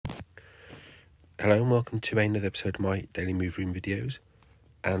Hello and welcome to another episode of my daily move room videos,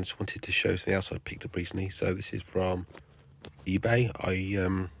 and just wanted to show something else I picked up recently. So this is from eBay.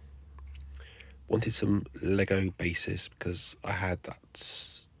 I wanted some Lego bases because I had that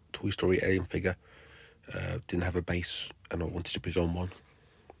Toy Story alien figure, didn't have a base and I wanted to put it on one.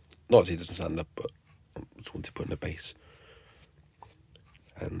 Not that it doesn't stand up, but I just wanted to put in a base.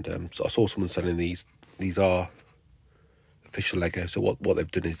 And so I saw someone selling these. These are official Lego. So what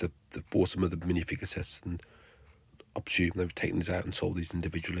they've done is they've bought some of the minifigure sets, and I presume they've taken these out and sold these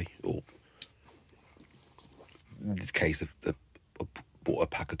individually, or in this case they've bought a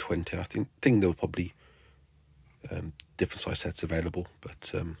pack of 20. I think there were probably different size sets available,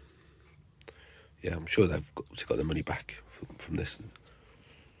 but yeah, I'm sure they've got their money back from this, and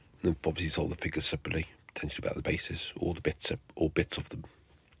they've obviously sold the figures separately, potentially about the bases or the bits of them.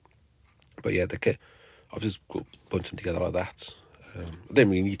 But yeah, I've just bunched them together like that. I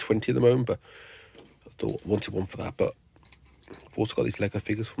didn't really need 20 at the moment, but I thought I wanted one for that. But I've also got these Lego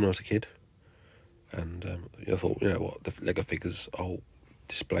figures from when I was a kid, and I thought, you know what, the Lego figures, I'll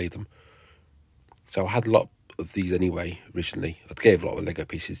display them. So I had a lot of these anyway originally. I gave a lot of Lego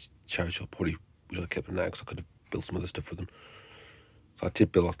pieces to charity. I probably wish I'd kept them now because I could have built some other stuff with them. So I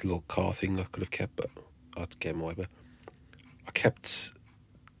did build like a little car thing I could have kept, but I'd get them away. But I kept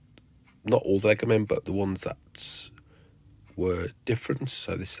not all the Lego men, but the ones that were different.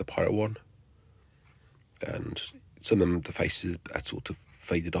 So this is a pirate one, and some of them, the faces had sort of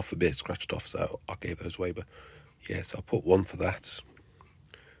faded off a bit, scratched off, so I gave those away. But yeah, so I put one for that.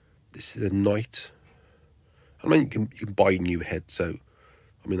 This is a knight. I mean, you can buy new head, so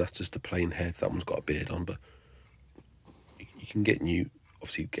I mean that's just a plain head. That one's got a beard on, but you can get new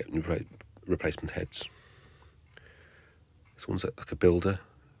replacement heads. This one's like a builder.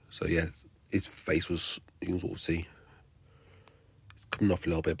 So yeah, his face was, you can sort of see, it's coming off a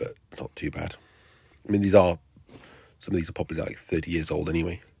little bit, but not too bad. I mean, some of these are probably like 30 years old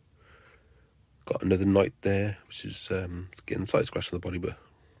anyway. Got another knight there, which is getting a slight scratch on the body, but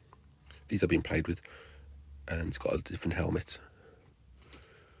these are being played with. And it's got a different helmet.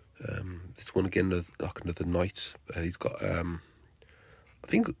 This one again, like another knight. He's got, I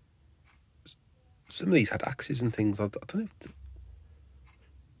think some of these had axes and things. I don't know if,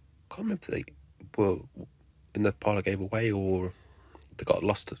 can't remember if they were in the part I gave away or they got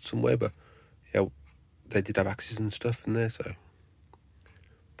lost somewhere, but yeah, they did have axes and stuff in there, so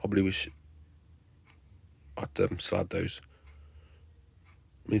probably wish I'd still had those.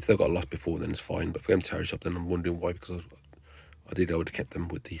 I mean, if they got lost before, then it's fine, but for them to tear up, then I'm wondering why, because I would have kept them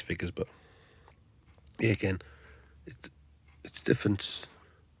with these figures. But yeah, again, it's different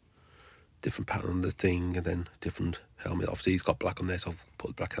pattern on the thing, and then different helmet. Obviously he's got black on there, so I've put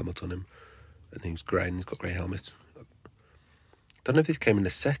the black helmet on him, and he's grey and he's got grey helmet. Don't know if this came in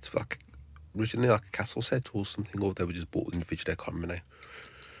a set, like originally like a castle set or something, or they were just bought individually. I can't remember now.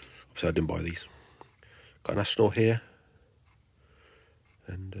 Obviously I didn't buy these. Got an astronaut here,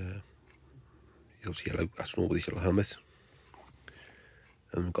 and he's obviously yellow astronaut with his yellow helmet.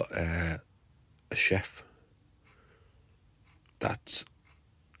 And we've got a chef. That's,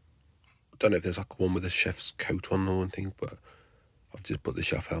 I don't know if there's like one with a chef's coat on or anything, but I've just put the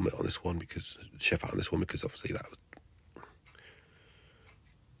chef helmet on this one because obviously that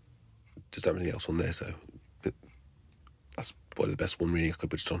just everything else on there, so that's probably the best one really I could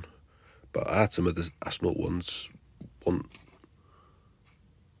put it on. But I had some of the astronaut ones. One,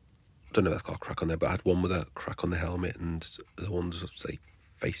 I don't know if that's got a crack on there, but I had one with a crack on the helmet, and the ones, say,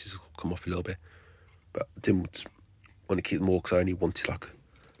 faces come off a little bit. But I didn't want to keep them all because I only wanted like,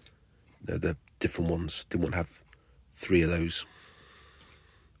 you know, the different ones. Didn't want to have 3 of those.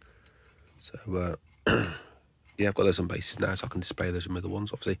 So yeah, I've got those on bases now, so I can display those with other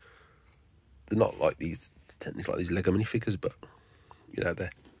ones. Obviously, they're not like these, technically like these Lego minifigures, but you know, they're,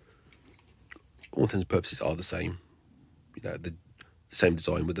 all intents and purposes are the same. You know, the same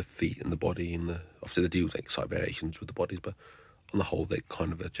design with the feet and the body, and obviously they do like slight variations with the bodies, but on the whole they're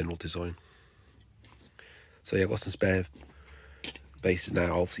kind of a general design. So yeah, I've got some spare bases now.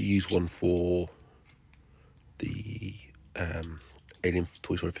 I'll obviously use one for the alien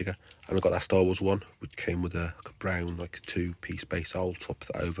Toy Story figure, and I've got that Star Wars one which came with a brown like 2-piece base. I'll swap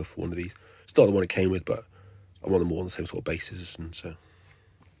that over for one of these. It's not the one it came with, but I want them all on the same sort of bases, and so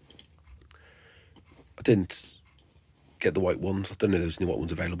I didn't get the white ones. I don't know if there's any white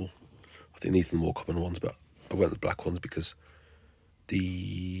ones available. I think these are the more common ones, but I went with the black ones because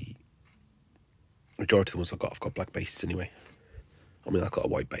the majority of the ones I've got black bases anyway. I mean, I've got a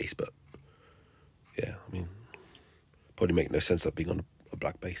white base, but yeah, I mean, probably make no sense that being on a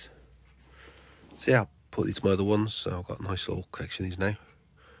black base. So yeah, I'll put these my other ones. So I've got a nice little collection of these now.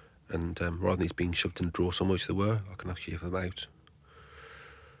 and rather than these being shoved in a drawer somewhere, which they were, I can actually have them out.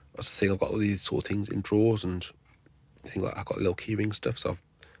 That's the thing, I've got all these sort of things in drawers, and things like I've got little keyring stuff, so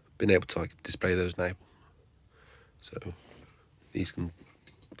I've been able to like display those now. So these can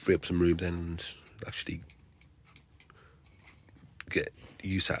free up some room then and actually get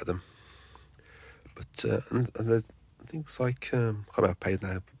use out of them. But and I think it's like I can't remember, I paid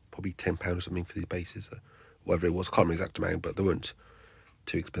now probably £10 or something for these bases, whatever it was. I can't remember the exact amount, but they weren't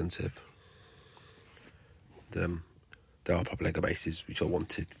too expensive. And, there are proper Lego bases which I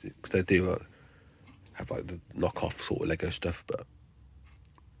wanted, because they do have like the knockoff sort of Lego stuff, but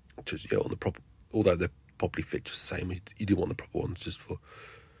just on the proper, although they probably fit just the same, you do want the proper ones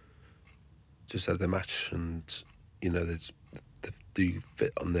just so they match, and they do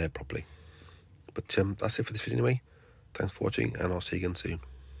fit on there properly. But that's it for this video anyway. Thanks for watching, and I'll see you again soon.